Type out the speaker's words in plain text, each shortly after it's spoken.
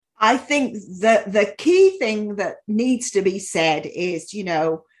I think the key thing that needs to be said is,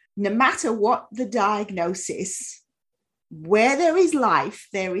 no matter what the diagnosis, where there is life,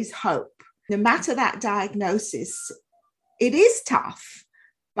 there is hope. No matter that diagnosis, it is tough,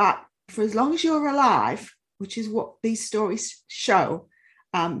 but for as long as you're alive, which is what these stories show,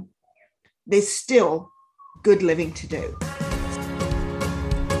 there's still good living to do.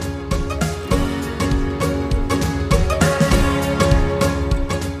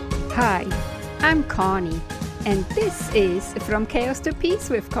 Hi, I'm Connie, and this is From Chaos to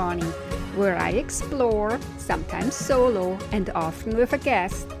Peace with Connie, where I explore, sometimes solo and often with a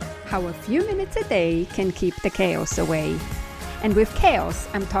guest, how a few minutes a day can keep the chaos away. And with chaos,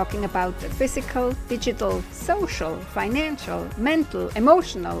 I'm talking about the physical, digital, social, financial, mental,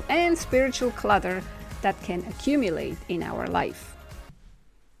 emotional, and spiritual clutter that can accumulate in our life.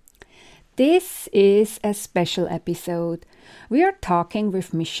 This is a special episode. We are talking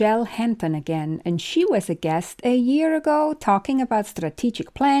with Michelle Henton again, and she was a guest a year ago talking about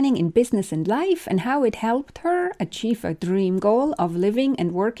strategic planning in business and life and how it helped her achieve a dream goal of living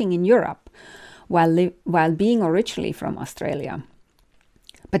and working in Europe while being originally from Australia.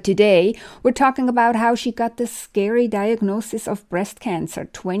 But today, we're talking about how she got the scary diagnosis of breast cancer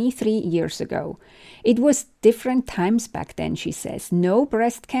 23 years ago. It was different times back then, she says. No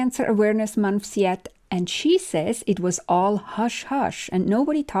breast cancer awareness months yet, and she says it was all hush-hush and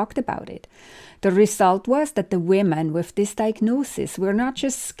nobody talked about it. The result was that the women with this diagnosis were not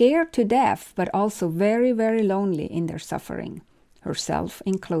just scared to death, but also very, very lonely in their suffering, herself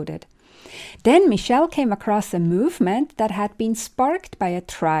included. Then Michelle came across a movement that had been sparked by a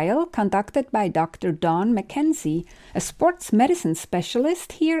trial conducted by Dr. Dawn McKenzie, a sports medicine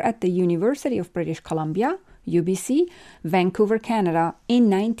specialist here at the University of British Columbia, UBC, Vancouver, Canada, in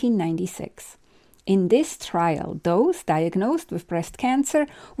 1996. In this trial, those diagnosed with breast cancer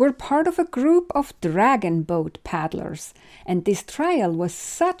were part of a group of dragon boat paddlers, and this trial was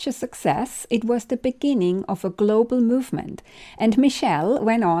such a success, it was the beginning of a global movement, and Michelle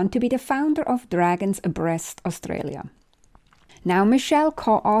went on to be the founder of Dragons Abreast Australia. Now, Michelle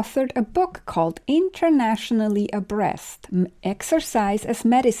co-authored a book called Internationally Abreast, Exercise as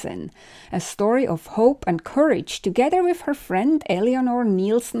Medicine, a story of hope and courage, together with her friend Eleanor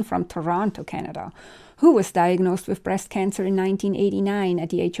Nielsen from Toronto, Canada, who was diagnosed with breast cancer in 1989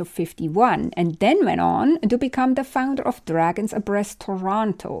 at the age of 51, and then went on to become the founder of Dragons Abreast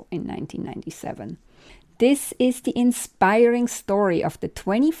Toronto in 1997. This is the inspiring story of the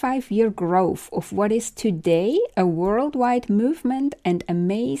 25-year growth of what is today a worldwide movement and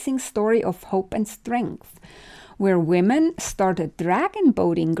amazing story of hope and strength, where women started dragon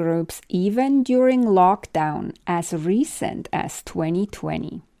boating groups even during lockdown as recent as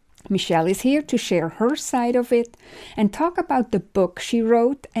 2020. Michelle is here to share her side of it and talk about the book she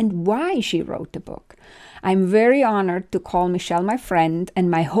wrote and why she wrote the book. I'm very honored to call Michelle my friend,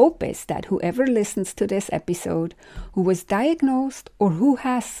 and my hope is that whoever listens to this episode who was diagnosed or who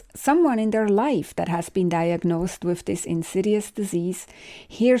has someone in their life that has been diagnosed with this insidious disease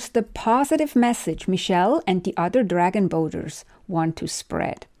hears the positive message Michelle and the other dragon boaters want to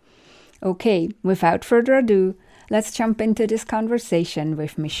spread. Okay, without further ado, let's jump into this conversation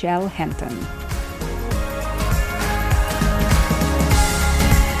with Michelle Henton.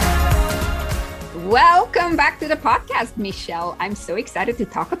 Welcome back to the podcast, Michelle. I'm so excited to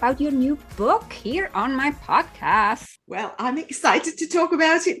talk about your new book here on my podcast. Well, I'm excited to talk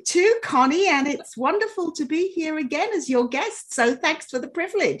about it too, Connie, and it's wonderful to be here again as your guest. So thanks for the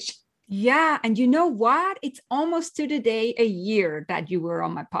privilege. Yeah, and you know what? It's almost to the day a year that you were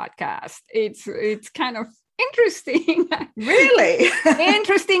on my podcast. It's kind of interesting. Really?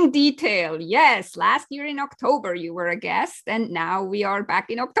 Interesting detail. Yes, last year in October you were a guest, and now we are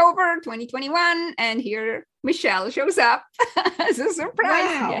back in October 2021, and here Michelle shows up as a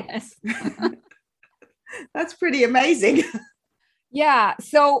surprise. Wow. Yes. That's pretty amazing. Yeah,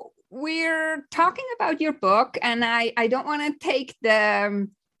 so we're talking about your book, and I don't want to take the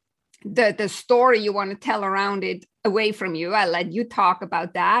story you want to tell around it away from you. I'll let you talk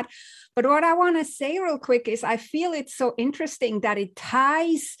about that. But what I want to say real quick is I feel it's so interesting that it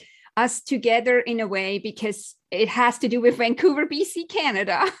ties us together in a way because it has to do with Vancouver, BC,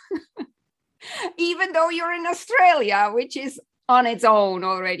 Canada. Even though you're in Australia, which is on its own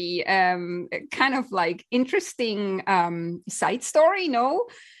already kind of like interesting side story, no?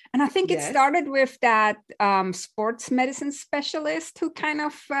 And I think it started with that sports medicine specialist who kind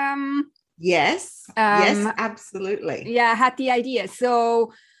of... yes, absolutely. Yeah, had the idea.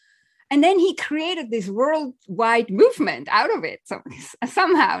 So, and then he created this worldwide movement out of it. So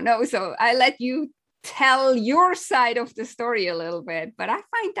somehow, no. So I let you tell your side of the story a little bit, but I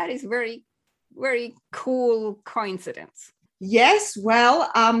find that is very, very cool coincidence. Yes,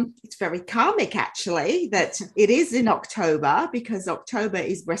 well, it's very karmic actually that it is in October, because October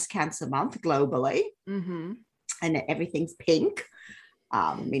is Breast Cancer Month globally, Mm-hmm. and everything's pink.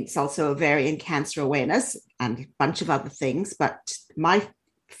 It's also ovarian cancer awareness and a bunch of other things, but my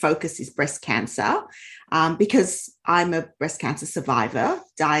focus is breast cancer, because I'm a breast cancer survivor,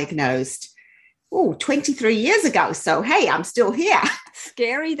 diagnosed 23 years ago. So, hey, I'm still here.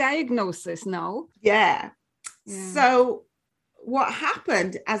 Scary diagnosis, no? Yeah. So what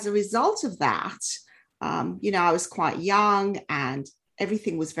happened as a result of that, I was quite young and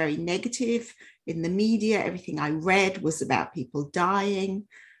everything was very negative in the media. Everything I read was about people dying,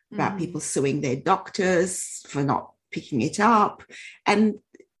 about people suing their doctors for not picking it up. And,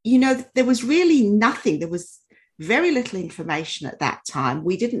 there was really nothing. There was very little information at that time.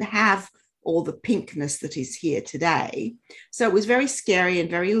 We didn't have all the pinkness that is here today. So it was very scary and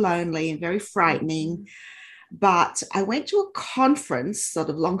very lonely and very frightening. But I went to a conference, sort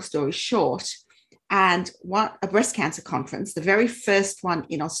of long story short, and a breast cancer conference, the very first one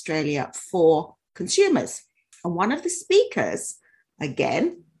in Australia for consumers. And one of the speakers,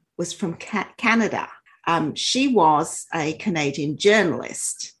 again, was from Canada. She was a Canadian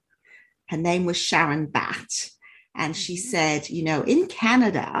journalist. Her name was Sharon Batt. And she said, in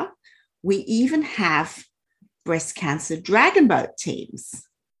Canada, we even have breast cancer dragon boat teams.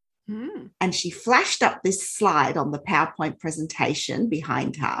 And she flashed up this slide on the PowerPoint presentation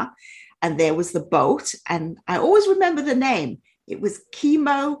behind her. And there was the boat. And I always remember the name. It was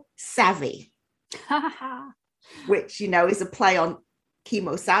Chemo Savvy, which, is a play on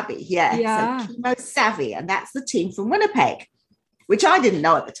Chemo Savvy. Yeah. So Chemo Savvy. And that's the team from Winnipeg, which I didn't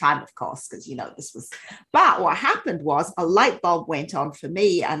know at the time, of course, because, this was. But what happened was a light bulb went on for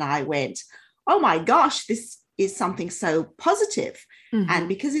me. And I went, oh, my gosh, this is something so positive. And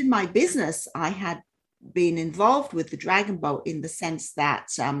because in my business, I had been involved with the Dragon Boat in the sense that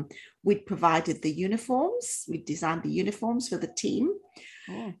we'd provided the uniforms, we'd designed the uniforms for the team.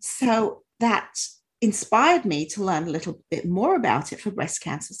 So that inspired me to learn a little bit more about it for breast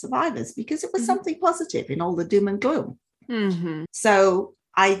cancer survivors, because it was something positive in all the doom and gloom. So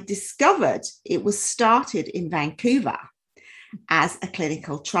I discovered it was started in Vancouver as a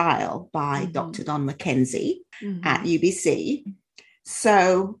clinical trial by Dr. Don McKenzie at UBC.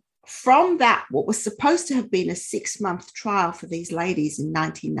 So from that, what was supposed to have been a 6-month trial for these ladies in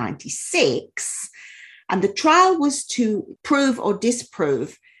 1996, and the trial was to prove or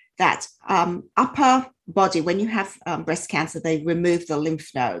disprove that upper body, when you have breast cancer, they remove the lymph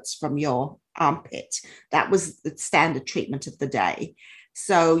nodes from your armpit. That was the standard treatment of the day.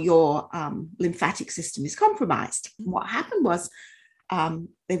 So your lymphatic system is compromised. What happened was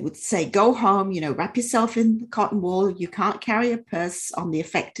they would say, go home, wrap yourself in the cotton wool. You can't carry a purse on the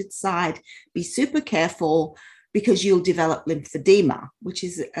affected side. Be super careful, because you'll develop lymphedema, which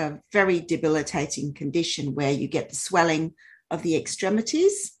is a very debilitating condition where you get the swelling of the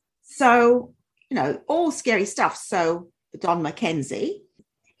extremities. So, all scary stuff. So Don McKenzie,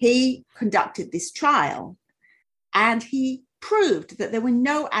 he conducted this trial and he proved that there were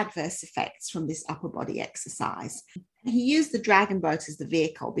no adverse effects from this upper body exercise. He used the Dragon Boat as the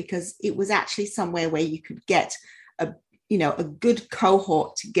vehicle because it was actually somewhere where you could get a good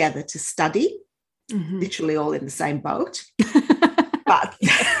cohort together to study, literally all in the same boat. But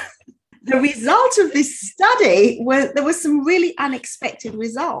the result of this study there were some really unexpected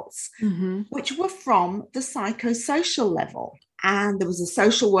results, which were from the psychosocial level. And there was a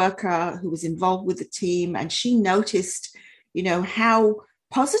social worker who was involved with the team, and she noticed, how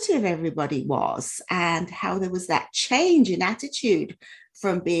positive everybody was and how there was that change in attitude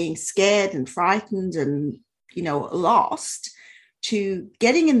from being scared and frightened and, lost, to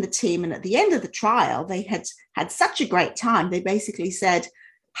getting in the team. And at the end of the trial, they had such a great time. They basically said,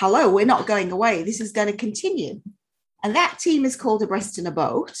 hello, we're not going away. This is going to continue. And that team is called A Breast in a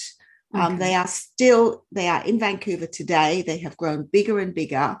Boat. They are in Vancouver today. They have grown bigger and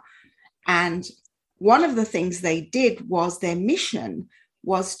bigger. And one of the things they did was their mission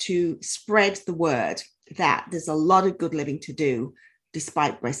was to spread the word that there's a lot of good living to do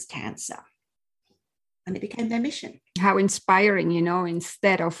despite breast cancer. And it became their mission. How inspiring,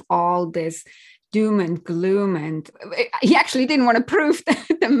 instead of all this doom and gloom. And he actually didn't want to prove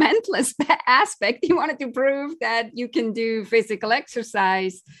the mental aspect. He wanted to prove that you can do physical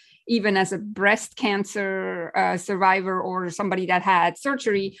exercise even as a breast cancer survivor or somebody that had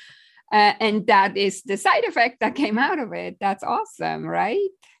surgery. And that is the side effect that came out of it. That's awesome, right?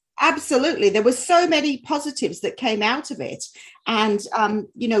 Absolutely. There were so many positives that came out of it. And,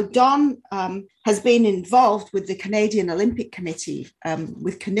 Don has been involved with the Canadian Olympic Committee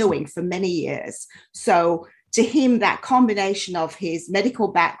with canoeing for many years. So to him, that combination of his medical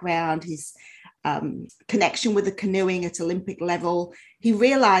background, his connection with the canoeing at Olympic level, he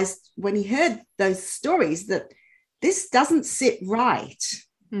realized when he heard those stories that this doesn't sit right.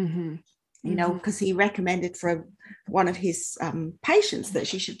 Mm-hmm. Because he recommended for one of his patients that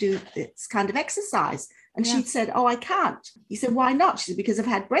she should do this kind of exercise. And she'd said, "Oh, I can't." He said, "Why not?" She said, "Because I've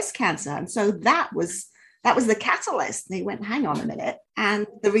had breast cancer." And so that was the catalyst. And he went, "Hang on a minute." And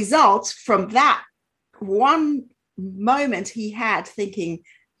the result from that one moment he had thinking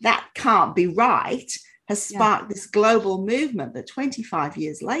that can't be right has sparked this global movement that 25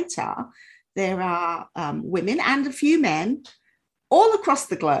 years later, there are women and a few men all across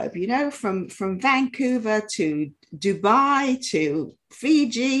the globe, from Vancouver to Dubai to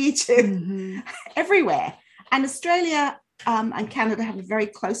Fiji to everywhere. And Australia and Canada have a very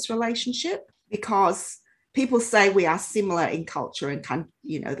close relationship because people say we are similar in culture and,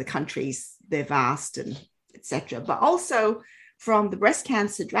 the countries, they're vast and etc. But also from the breast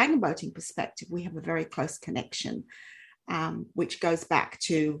cancer dragon boating perspective, we have a very close connection, which goes back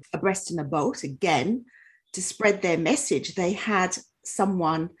to A Breast in a Boat again. To spread their message, they had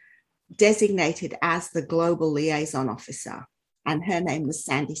someone designated as the global liaison officer, and her name was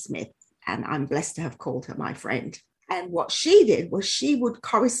Sandy Smith, and I'm blessed to have called her my friend. And what she did was she would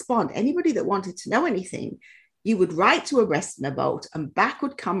correspond. Anybody that wanted to know anything, you would write to A Breast in a Boat, and back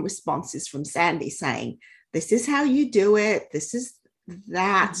would come responses from Sandy saying, "This is how you do it. This is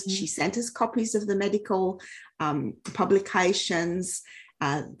that." She sent us copies of the medical publications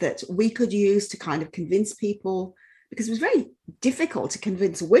that we could use to kind of convince people, because it was very difficult to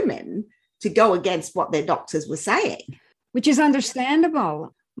convince women to go against what their doctors were saying. Which is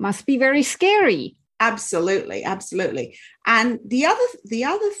understandable. Must be very scary. Absolutely, absolutely. And the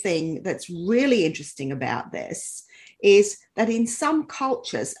other thing that's really interesting about this is that in some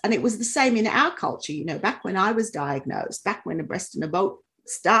cultures, and it was the same in our culture, back when I was diagnosed, back when A Breast in a Boat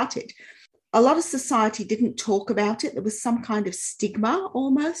started, a lot of society didn't talk about it. There was some kind of stigma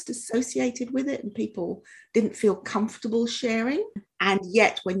almost associated with it, and people didn't feel comfortable sharing. And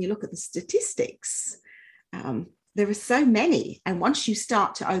yet, when you look at the statistics, there are so many. And once you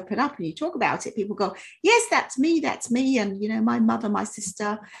start to open up and you talk about it, people go, "Yes, that's me. And, my mother, my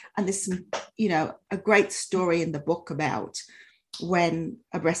sister." And there's some, a great story in the book about when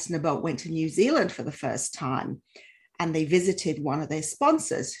A Breast in a Boat went to New Zealand for the first time. And they visited one of their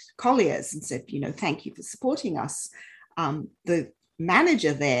sponsors, Colliers, and said, "Thank you for supporting us." The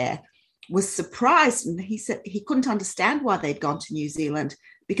manager there was surprised, and he said he couldn't understand why they'd gone to New Zealand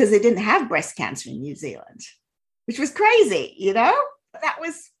because they didn't have breast cancer in New Zealand, which was crazy, That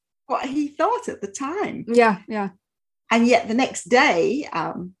was what he thought at the time. Yeah, yeah. And yet the next day,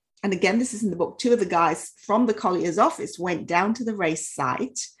 and again, this is in the book, two of the guys from the Colliers office went down to the race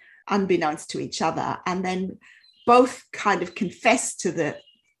site, unbeknownst to each other, and then both kind of confessed to the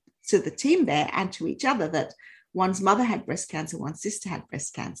team there and to each other that one's mother had breast cancer, one's sister had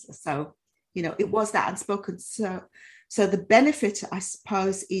breast cancer. So, it was that unspoken. So the benefit, I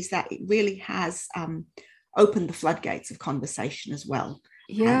suppose, is that it really has opened the floodgates of conversation as well.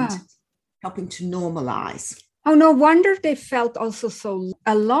 Yeah. And helping to normalize. Oh, no wonder they felt also so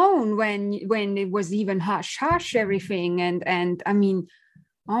alone when it was even hush hush everything. And I mean,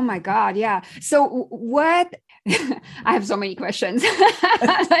 oh my God, yeah. So what, I have so many questions.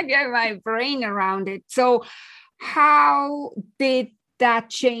 I get my brain around it. So how did that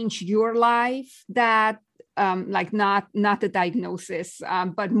change your life? That like not the diagnosis,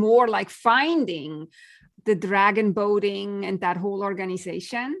 but more like finding the dragon boating and that whole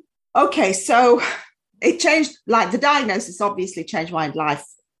organization? Okay, so it changed, like the diagnosis obviously changed my life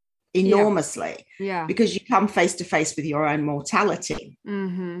enormously. Yeah. Because you come face to face with your own mortality.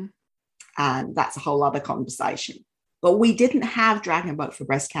 Mm-hmm. And that's a whole other conversation. But we didn't have Dragon Boat for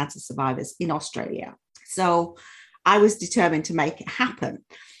breast cancer survivors in Australia. So I was determined to make it happen.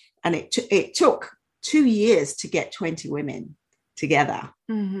 And it took 2 years to get 20 women together,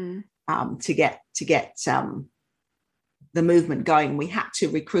 to get the movement going. We had to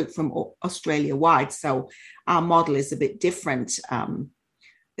recruit from Australia wide. So our model is a bit different.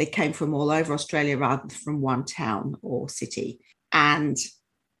 They came from all over Australia rather than from one town or city. And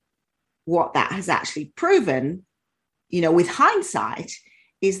what that has actually proven, with hindsight,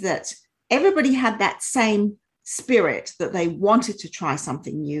 is that everybody had that same spirit, that they wanted to try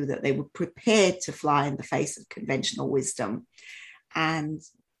something new, that they were prepared to fly in the face of conventional wisdom. And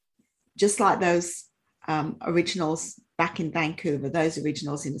just like those originals back in Vancouver, those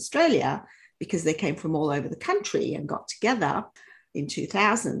originals in Australia, because they came from all over the country and got together in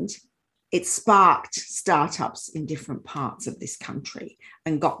 2000, it sparked startups in different parts of this country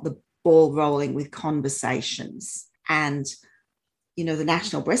and got the ball rolling with conversations. And, you know, the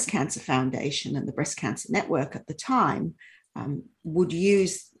National Breast Cancer Foundation and the Breast Cancer Network at the time would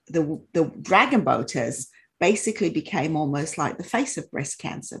use the Dragon Boaters, basically became almost like the face of breast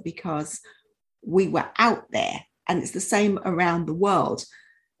cancer, because we were out there. And it's the same around the world.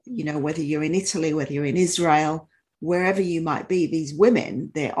 You know, whether you're in Italy, whether you're in Israel, wherever you might be, these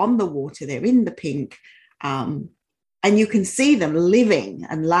women, they're on the water, they're in the pink, and you can see them living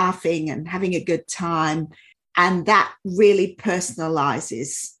and laughing and having a good time. And that really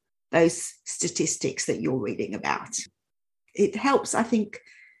personalizes those statistics that you're reading about. It helps, I think,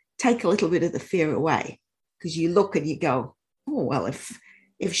 take a little bit of the fear away, because you look and you go, oh, well,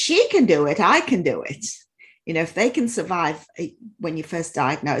 if she can do it, I can do it. You know, if they can survive when you're first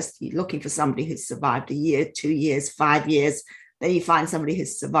diagnosed, you're looking for somebody who's survived a year, 2 years, 5 years. Then you find somebody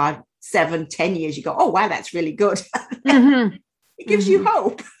who's survived 7, 10 years. You go, oh, wow, that's really good. Mm-hmm. It gives you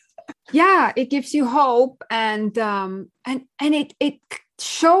hope. Yeah, it gives you hope. And it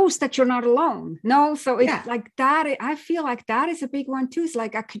shows that you're not alone. No, so it's like that. I feel like that is a big one too. It's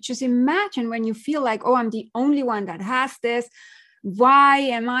like, I could just imagine when you feel like, oh, I'm the only one that has this. Why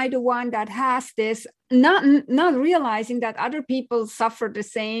am I the one that has this? Not realizing that other people suffer the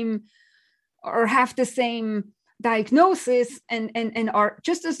same or have the same diagnosis and are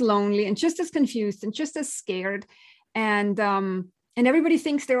just as lonely and just as confused and just as scared. And everybody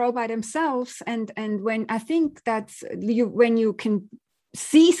thinks they're all by themselves. And when I think that's when you can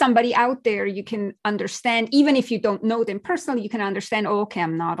see somebody out there, you can understand, even if you don't know them personally, you can understand, oh, okay,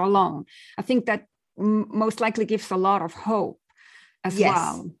 I'm not alone. I think that most likely gives a lot of hope as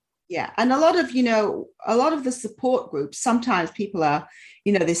well. Yeah. And a lot of the support groups, sometimes people are,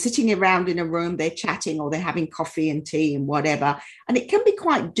 you know, they're sitting around in a room, they're chatting or they're having coffee and tea and whatever. And it can be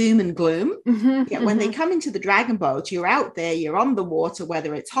quite doom and gloom. Mm-hmm, when they come into the Dragon Boat, you're out there, you're on the water,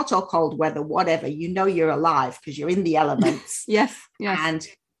 whether it's hot or cold weather, whatever, you know, you're alive because you're in the elements. Yes. And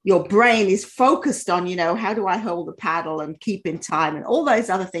your brain is focused on, you know, how do I hold the paddle and keep in time and all those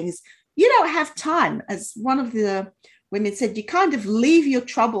other things. You don't have time. As one of the women said, you kind of leave your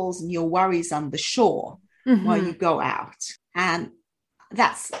troubles and your worries on the shore while you go out. And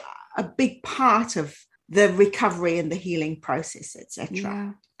that's a big part of the recovery and the healing process, etc.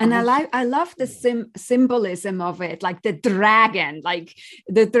 Yeah. And I love the symbolism of it, like the dragon. Like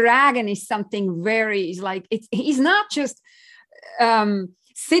the dragon is something very, like he's not just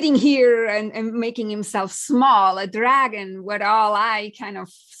sitting here and making himself small. A dragon, what all I kind of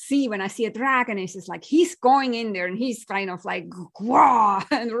see when I see a dragon is like he's going in there and he's kind of like wah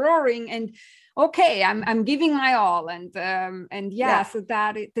and roaring and okay, I'm giving my all. And so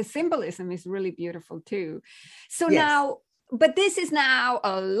that the symbolism is really beautiful too. So now, but this is now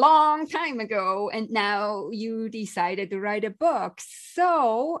a long time ago, and now you decided to write a book.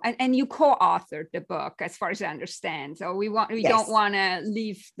 So, and you co-authored the book, as far as I understand. So we don't want to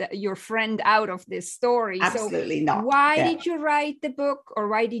leave your friend out of this story. Absolutely not. Why did you write the book, or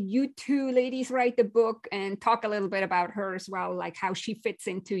why did you two ladies write the book? And talk a little bit about her as well, like how she fits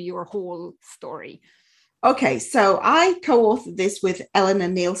into your whole story. Okay, so I co-authored this with Eleanor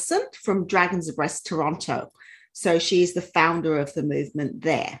Nielsen from Dragons of Breast Toronto. So she's the founder of the movement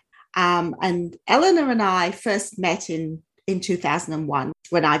there. And Eleanor and I first met in 2001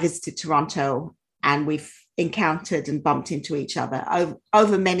 when I visited Toronto, and we've encountered and bumped into each other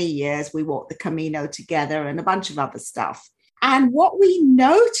over many years. We walked the Camino together and a bunch of other stuff. And what we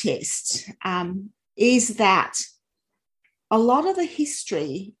noticed is that a lot of the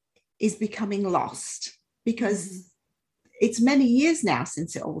history is becoming lost, because it's many years now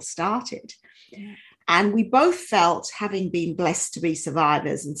since it all started. Yeah. And we both felt, having been blessed to be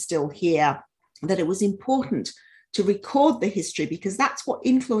survivors and still here, that it was important to record the history, because that's what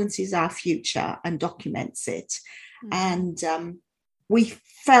influences our future and documents it. And we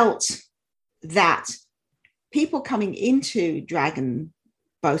felt that people coming into dragon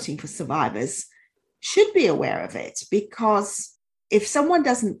boating for survivors should be aware of it, because if someone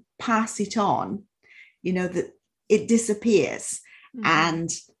doesn't pass it on, you know, that it disappears. And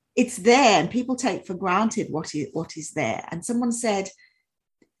it's there, and people take for granted what is there. And someone said,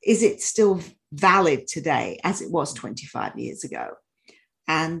 is it still valid today as it was 25 years ago?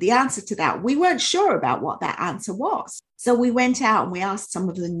 And the answer to that, we weren't sure about what that answer was. So we went out and we asked some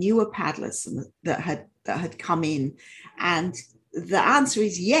of the newer paddlers that had come in. And the answer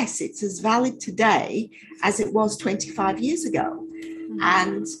is yes, it's as valid today as it was 25 years ago.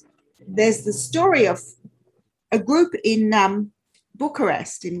 And there's the story of a group in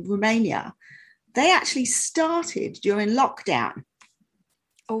Bucharest in Romania, they actually started during lockdown.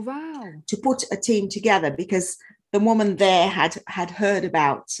 Oh, wow. To put a team together, because the woman there had heard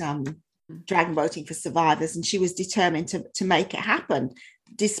about dragon boating for survivors, and she was determined to make it happen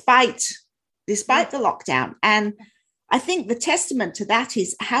despite the lockdown. And I think the testament to that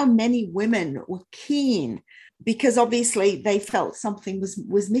is how many women were keen, because obviously they felt something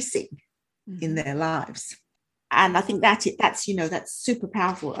was missing in their lives. And I think that's super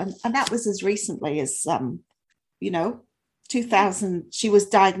powerful. And that was as recently as 2000. She was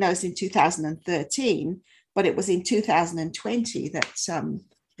diagnosed in 2013, but it was in 2020 that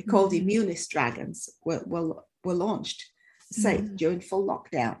they're called Immunis dragons were launched, say, during full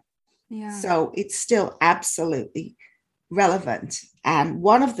lockdown. Yeah. So it's still absolutely relevant. And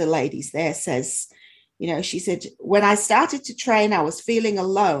one of the ladies there says, she said, when I started to train, I was feeling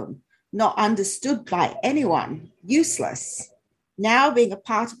alone, not understood by anyone, useless. Now being a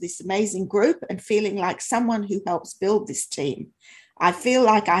part of this amazing group and feeling like someone who helps build this team, I feel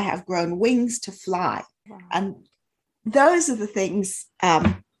like I have grown wings to fly. Wow. And those are the things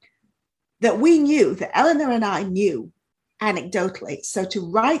that we knew, that Eleanor and I knew anecdotally. So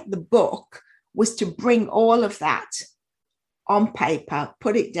to write the book was to bring all of that on paper,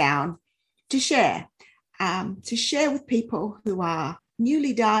 put it down, to share with people who are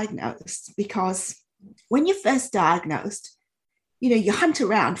newly diagnosed. Because when you're first diagnosed, you hunt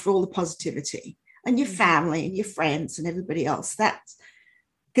around for all the positivity, and your family and your friends and everybody else. That's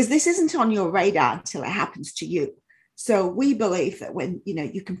because this isn't on your radar until it happens to you. So we believe that when,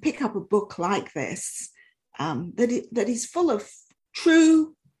 you can pick up a book like this, that is full of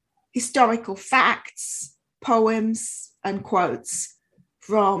true historical facts, poems, and quotes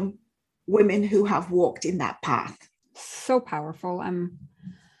from women who have walked in that path. So powerful.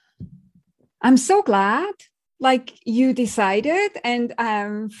 I'm so glad you decided,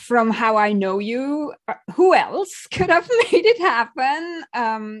 and from how I know you, who else could have made it happen?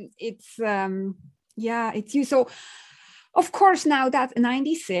 It's you. So of course, now that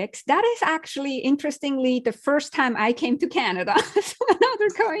 96, that is actually, interestingly, the first time I came to Canada. So another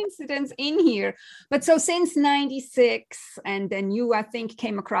coincidence in here. But so since 96, and then you, I think,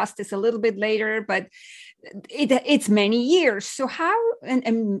 came across this a little bit later, but it's many years. So how,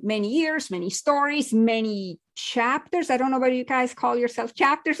 and many years, many stories, many chapters. I don't know whether you guys call yourself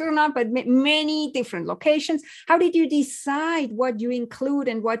chapters or not, but many different locations. How did you decide what you include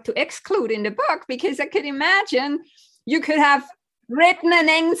and what to exclude in the book? Because I could imagine you could have written an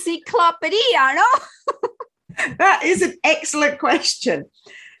encyclopedia, no? That is an excellent question.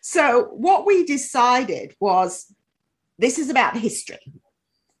 So what we decided was, this is about history.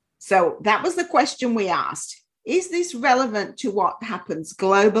 So that was the question we asked. Is this relevant to what happens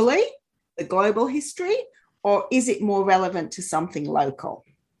globally, the global history, or is it more relevant to something local?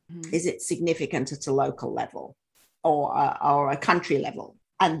 Is it significant at a local level or a country level?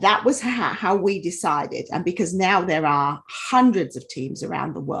 And that was how we decided. And because now there are hundreds of teams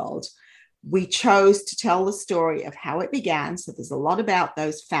around the world, we chose to tell the story of how it began. So there's a lot about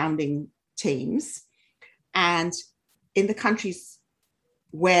those founding teams. And in the countries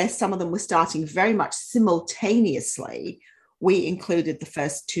where some of them were starting very much simultaneously, we included the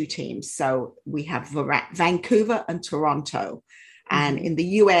first two teams. So we have Vancouver and Toronto. And in the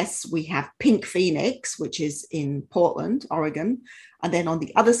US, we have Pink Phoenix, which is in Portland, Oregon. And then on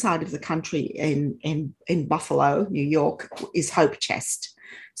the other side of the country in Buffalo, New York, is Hope Chest.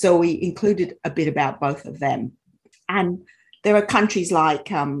 So we included a bit about both of them. And there are countries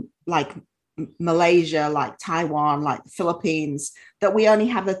like Malaysia, like Taiwan, like the Philippines, that we only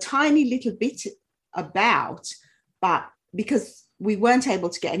have a tiny little bit about, but because we weren't able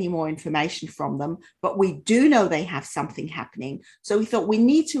to get any more information from them, but we do know they have something happening. So we thought we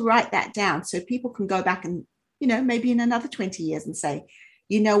need to write that down so people can go back and, maybe in another 20 years and say,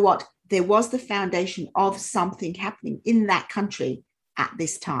 you know what, there was the foundation of something happening in that country at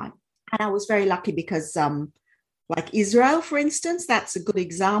this time. And I was very lucky because like Israel, for instance, that's a good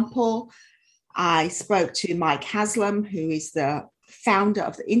example. I spoke to Mike Haslam, who is the founder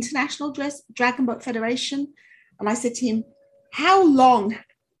of the International Dragon Boat Federation. And I said to him, how long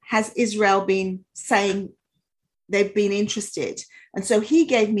has Israel been saying they've been interested? And so he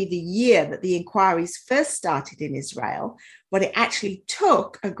gave me the year that the inquiries first started in Israel, but it actually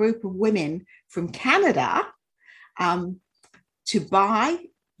took a group of women from Canada to buy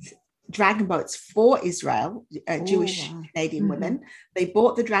dragon boats for Israel, Jewish Canadian women. They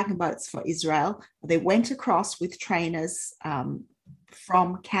bought the dragon boats for Israel. They went across with trainers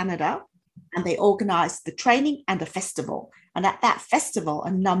from Canada, and they organized the training and the festival. And at that festival,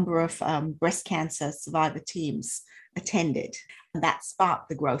 a number of breast cancer survivor teams attended. And that sparked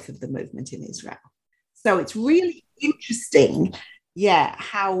the growth of the movement in Israel. So it's really interesting,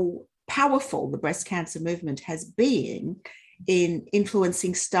 how powerful the breast cancer movement has been in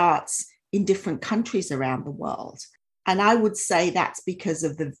influencing starts in different countries around the world. And I would say that's because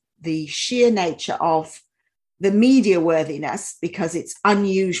of the sheer nature of the media worthiness, because it's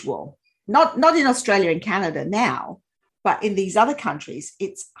unusual. Not in Australia and Canada now, but in these other countries,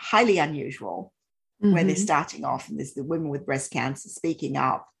 it's highly unusual where they're starting off, and there's the women with breast cancer speaking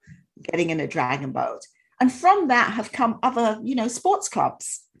up, getting in a dragon boat. And from that have come other, sports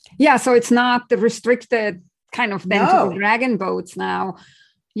clubs. Yeah, so it's not the restricted kind of then to the dragon boats now.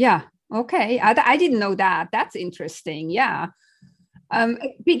 Yeah, okay. I didn't know that. That's interesting. Yeah.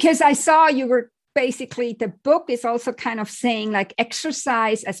 Because I saw you were basically, the book is also kind of saying like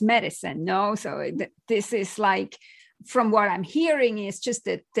exercise as medicine, no? So this is like, from what I'm hearing, is just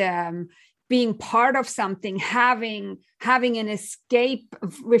that being part of something, having an escape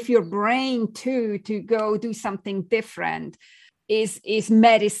with your brain too, to go do something different is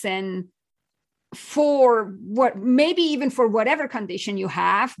medicine for what, maybe even for whatever condition you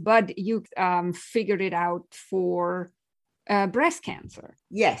have, but you figured it out for breast cancer.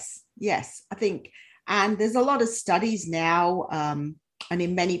 Yes, I think, and there's a lot of studies now, and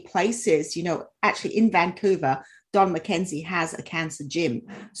in many places, actually in Vancouver, Don McKenzie has a cancer gym.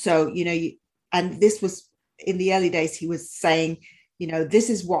 So, and this was in the early days, he was saying, this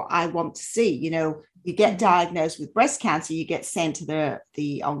is what I want to see. You get diagnosed with breast cancer, you get sent to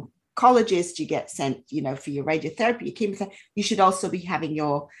the oncologist, you get sent, for your radiotherapy, your chemotherapy. You should also be having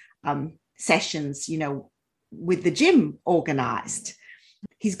your sessions, with the gym organized.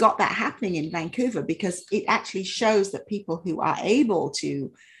 He's got that happening in Vancouver because it actually shows that people who are able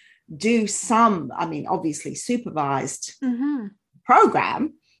to do some, obviously supervised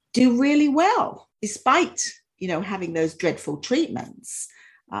program, do really well, despite, having those dreadful treatments.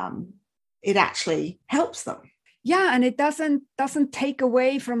 It actually helps them. Yeah, and it doesn't take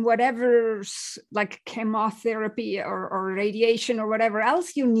away from whatever's like chemotherapy or radiation or whatever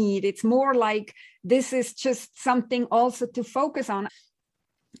else you need. It's more like this is just something also to focus on.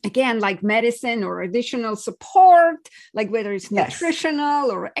 Again, like medicine or additional support, like whether it's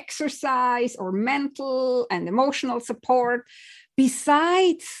nutritional or exercise or mental and emotional support,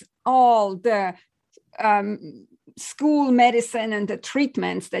 besides all the school medicine and the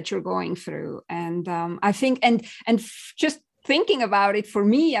treatments that you're going through. And I think, and just thinking about it, for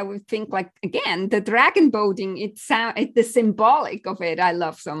me, I would think like, again, the dragon boating, it's the symbolic of it I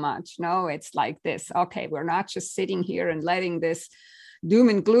love so much. No, it's like this, okay, we're not just sitting here and letting this doom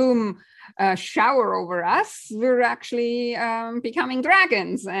and gloom shower over us. We're actually becoming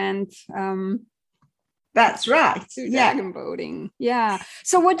dragons, and that's right. Dragon boating. Yeah.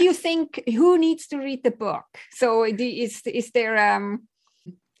 So what do you think, who needs to read the book? So is there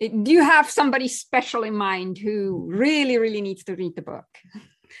do you have somebody special in mind who really, really needs to read the book?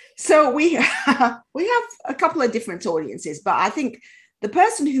 So we have a couple of different audiences, but I think the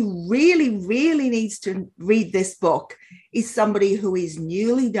person who really, really needs to read this book is somebody who is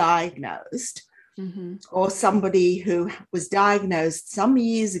newly diagnosed, or somebody who was diagnosed some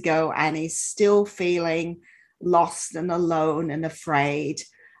years ago and is still feeling lost and alone and afraid,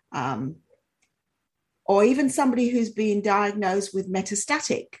 or even somebody who's been diagnosed with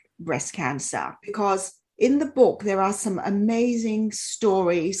metastatic breast cancer. Because in the book, there are some amazing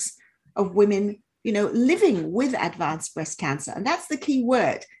stories of women living with advanced breast cancer. And that's the key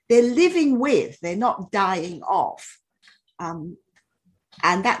word. They're living with, they're not dying of.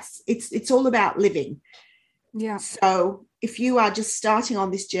 And it's all about living. Yeah. So if you are just starting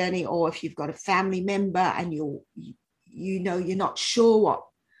on this journey, or if you've got a family member and you're not sure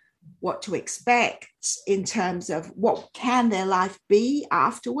what to expect in terms of what can their life be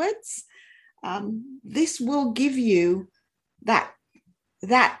afterwards, this will give you that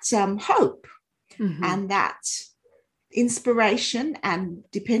hope. And that inspiration. And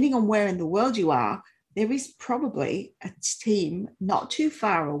depending on where in the world you are, there is probably a team not too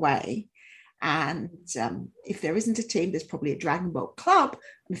far away. And if there isn't a team, there's probably a Dragon Boat club.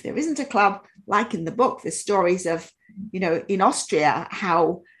 And if there isn't a club, like in the book, there's stories of, in Austria,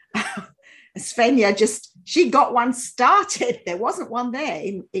 how Svenja she got one started. There wasn't one there.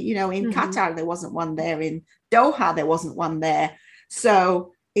 In Qatar, there wasn't one there. In Doha, there wasn't one there.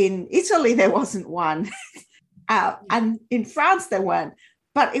 So in Italy, there wasn't one. And in France, there weren't.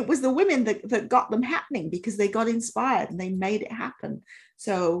 But it was the women that got them happening, because they got inspired and they made it happen.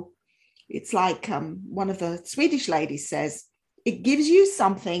 So it's like one of the Swedish ladies says, it gives you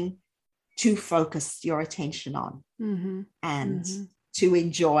something to focus your attention on and to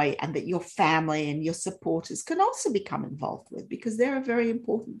enjoy, and that your family and your supporters can also become involved with, because they're a very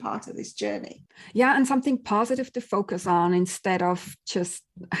important part of this journey. Yeah, and something positive to focus on instead of just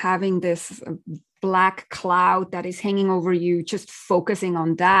having this black cloud that is hanging over you, just focusing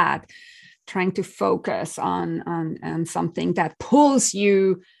on that, trying to focus on something that pulls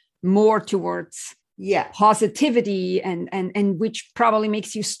you more towards positivity and which probably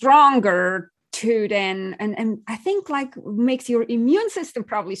makes you stronger to then and I think like makes your immune system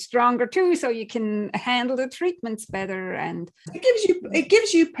probably stronger too, so you can handle the treatments better, and it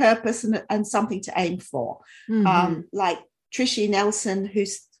gives you purpose and something to aim for. Like Tricia Nelson, who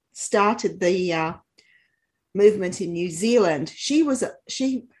started the movement in New Zealand, she was at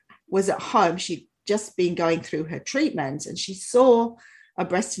home. She'd just been going through her treatment, and she saw A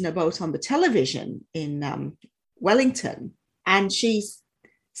Breast in a Boat on the television in Wellington, and she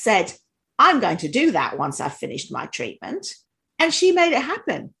said, I'm going to do that once I've finished my treatment. And she made it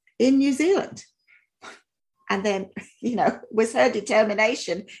happen in New Zealand. And then, was her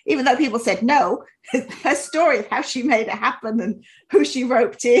determination, even though people said no, her story of how she made it happen and who she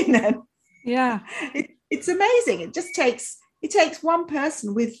roped in. And it's amazing. It takes one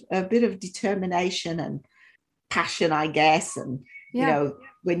person with a bit of determination and passion, I guess. And,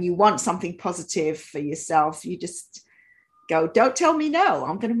 when you want something positive for yourself, you just go, don't tell me no,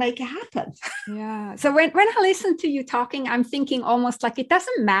 I'm going to make it happen. Yeah. So when I listen to you talking, I'm thinking almost like it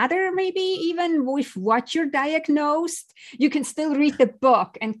doesn't matter, maybe even with what you're diagnosed, you can still read the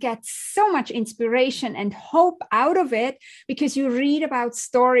book and get so much inspiration and hope out of it, because you read about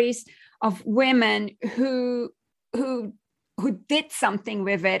stories of women who did something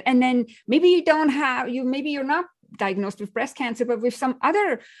with it. And then maybe you're not diagnosed with breast cancer, but with some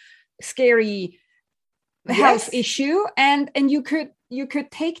other scary health issue, and you could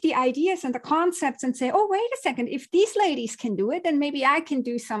take the ideas and the concepts and say, oh, wait a second, if these ladies can do it, then maybe I can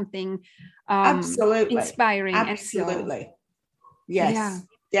do something absolutely inspiring. Absolutely. Yes,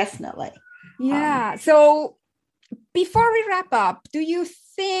 definitely. Yeah. So before we wrap up, do you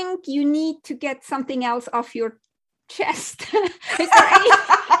think you need to get something else off your chest?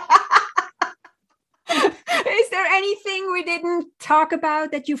 Is there anything we didn't talk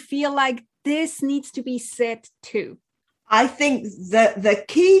about that you feel like this needs to be said too? I think the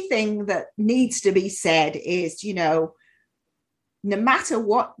key thing that needs to be said is, no matter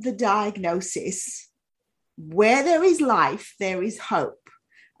what the diagnosis, where there is life, there is hope.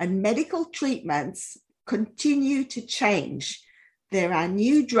 And medical treatments continue to change. There are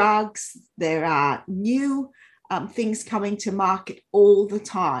new drugs, there are new things coming to market all the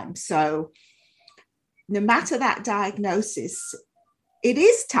time. So no matter that diagnosis, it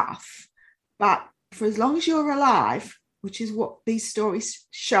is tough. But for as long as you're alive, which is what these stories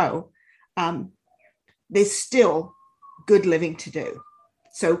show, there's still good living to do.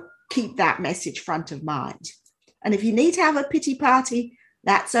 So keep that message front of mind. And if you need to have a pity party,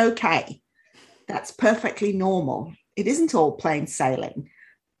 that's okay. That's perfectly normal. It isn't all plain sailing.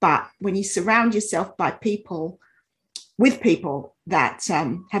 But when you surround yourself with people that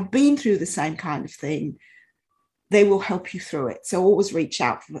have been through the same kind of thing, they will help you through it. So always reach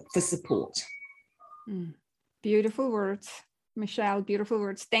out for support. Beautiful words, Michelle. Beautiful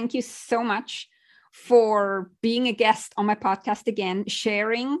words. Thank you so much for being a guest on my podcast again,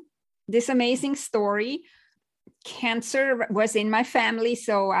 sharing this amazing story. Cancer was in my family,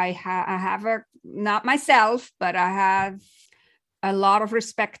 so I have not myself, but I have a lot of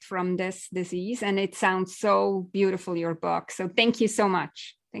respect from this disease, and it sounds so beautiful, your book. So thank you so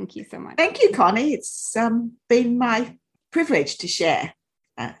much. Thank you so much. Thank you, Connie. It's been my privilege to share.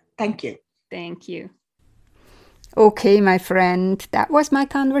 Thank you. Thank you. Okay, my friend, that was my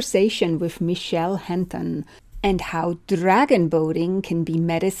conversation with Michelle Henton and how dragon boating can be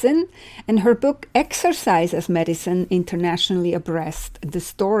medicine, and her book Exercise as Medicine, Internationally Abreast, the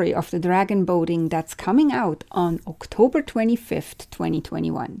story of the dragon boating, that's coming out on October 25th,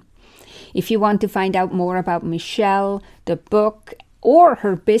 2021. If you want to find out more about Michelle, the book, or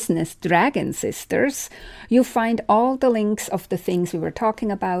her business Dragon Sisters, you'll find all the links of the things we were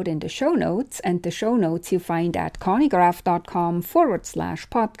talking about in the show notes, and the show notes you find at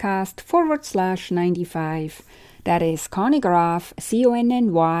connygraf.com/podcast/95. That is connygraf,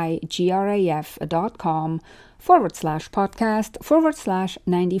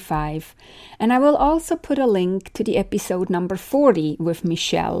 CONNYGRAF.com/podcast/95. And I will also put a link to the episode number 40 with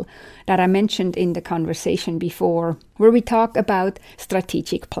Michelle that I mentioned in the conversation before, where we talk about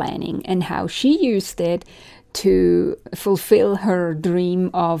strategic planning and how she used it to fulfill her dream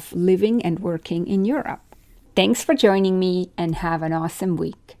of living and working in Europe. Thanks for joining me, and have an awesome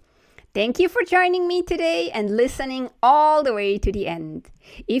week. Thank you for joining me today and listening all the way to the end.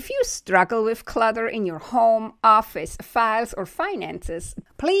 If you struggle with clutter in your home, office, files, or finances,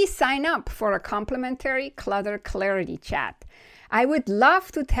 please sign up for a complimentary Clutter Clarity Chat. I would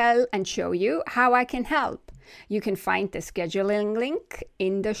love to tell and show you how I can help. You can find the scheduling link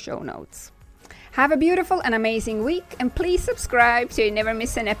in the show notes. Have a beautiful and amazing week, and please subscribe so you never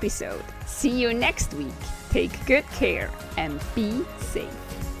miss an episode. See you next week. Take good care and be safe.